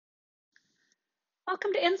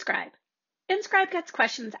Welcome to InScribe. InScribe gets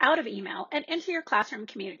questions out of email and into your classroom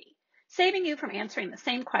community, saving you from answering the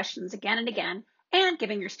same questions again and again and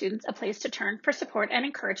giving your students a place to turn for support and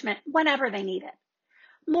encouragement whenever they need it.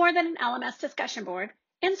 More than an LMS discussion board,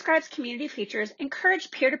 InScribe's community features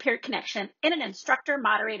encourage peer-to-peer connection in an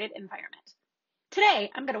instructor-moderated environment.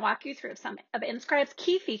 Today, I'm going to walk you through some of InScribe's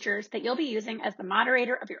key features that you'll be using as the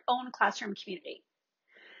moderator of your own classroom community.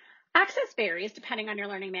 Access varies depending on your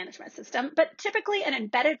learning management system, but typically an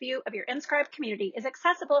embedded view of your InScribe community is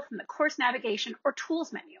accessible from the course navigation or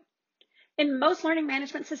tools menu. In most learning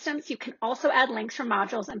management systems, you can also add links from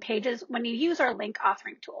modules and pages when you use our link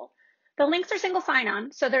authoring tool. The links are single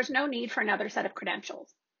sign-on, so there's no need for another set of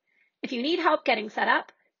credentials. If you need help getting set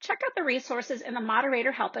up, check out the resources in the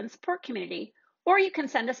Moderator Help and Support community, or you can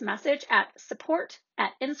send us a message at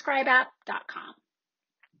support@inscribeapp.com.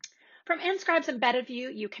 From InScribe's embedded view,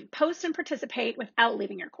 you can post and participate without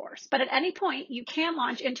leaving your course, but at any point, you can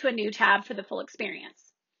launch into a new tab for the full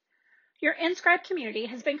experience. Your InScribe community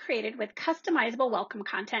has been created with customizable welcome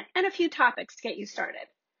content and a few topics to get you started.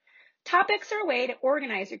 Topics are a way to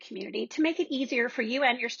organize your community to make it easier for you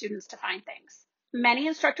and your students to find things. Many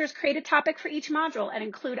instructors create a topic for each module and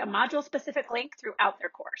include a module-specific link throughout their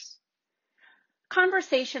course.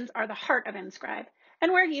 Conversations are the heart of InScribe,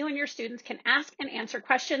 and where you and your students can ask and answer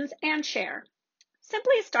questions and share.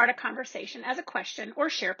 Simply start a conversation as a question or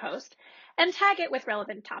share post and tag it with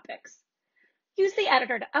relevant topics. Use the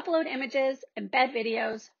editor to upload images, embed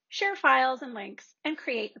videos, share files and links, and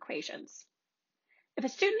create equations. If a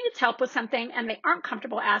student needs help with something and they aren't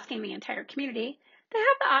comfortable asking the entire community, they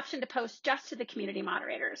have the option to post just to the community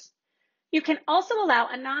moderators. You can also allow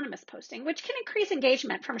anonymous posting, which can increase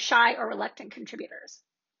engagement from shy or reluctant contributors.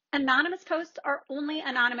 Anonymous posts are only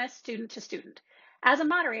anonymous student to student. As a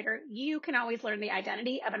moderator, you can always learn the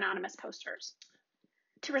identity of anonymous posters.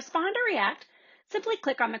 To respond or react, simply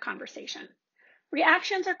click on the conversation.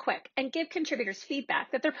 Reactions are quick and give contributors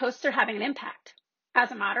feedback that their posts are having an impact.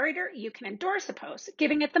 As a moderator, you can endorse a post,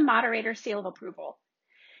 giving it the moderator seal of approval.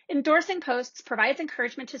 Endorsing posts provides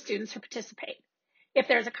encouragement to students who participate. If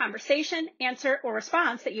there's a conversation, answer, or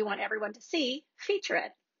response that you want everyone to see, feature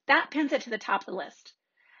it. That pins it to the top of the list.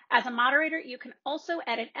 As a moderator, you can also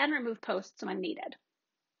edit and remove posts when needed.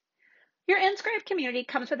 Your InScribe community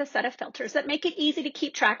comes with a set of filters that make it easy to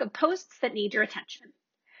keep track of posts that need your attention.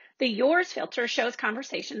 The Yours filter shows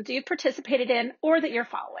conversations you've participated in or that you're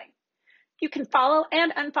following. You can follow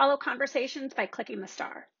and unfollow conversations by clicking the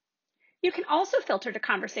star. You can also filter to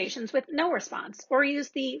conversations with no response or use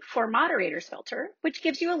the For Moderators filter, which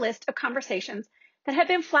gives you a list of conversations that have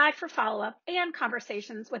been flagged for follow-up and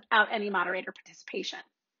conversations without any moderator participation.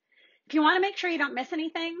 If you want to make sure you don't miss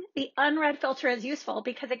anything, the Unread filter is useful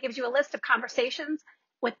because it gives you a list of conversations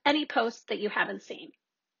with any posts that you haven't seen.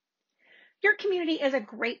 Your community is a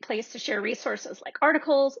great place to share resources like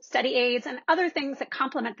articles, study aids, and other things that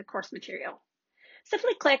complement the course material.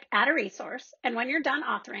 Simply click Add a Resource, and when you're done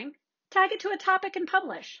authoring, tag it to a topic and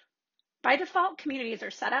publish. By default, communities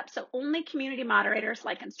are set up so only community moderators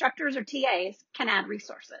like instructors or TAs can add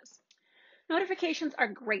resources. Notifications are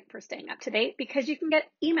great for staying up to date because you can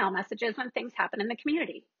get email messages when things happen in the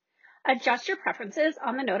community. Adjust your preferences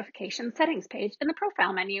on the notification settings page in the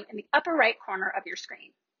profile menu in the upper right corner of your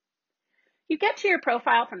screen. You get to your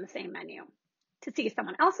profile from the same menu. To see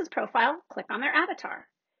someone else's profile, click on their avatar.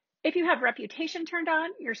 If you have reputation turned on,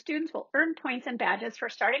 your students will earn points and badges for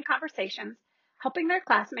starting conversations, helping their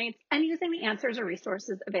classmates, and using the answers or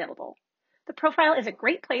resources available. The profile is a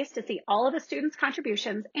great place to see all of the students'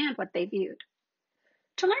 contributions and what they viewed.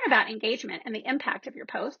 To learn about engagement and the impact of your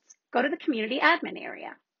posts, go to the Community Admin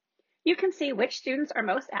area. You can see which students are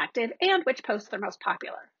most active and which posts are most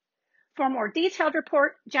popular. For a more detailed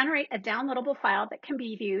report, generate a downloadable file that can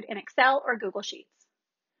be viewed in Excel or Google Sheets.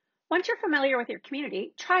 Once you're familiar with your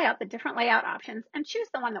community, try out the different layout options and choose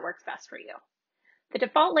the one that works best for you. The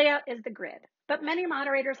default layout is the grid, but many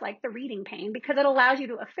moderators like the reading pane because it allows you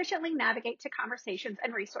to efficiently navigate to conversations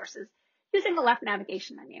and resources using the left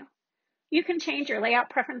navigation menu. You can change your layout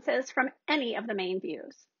preferences from any of the main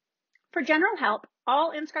views. For general help,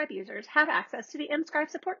 all InScribe users have access to the InScribe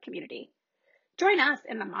support community. Join us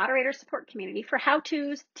in the Moderator Support community for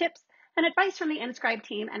how-tos, tips, and advice from the InScribe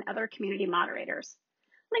team and other community moderators.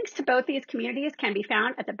 Links to both these communities can be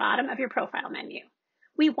found at the bottom of your profile menu.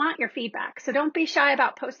 We want your feedback, so don't be shy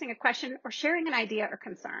about posting a question or sharing an idea or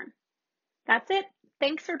concern. That's it.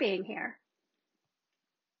 Thanks for being here.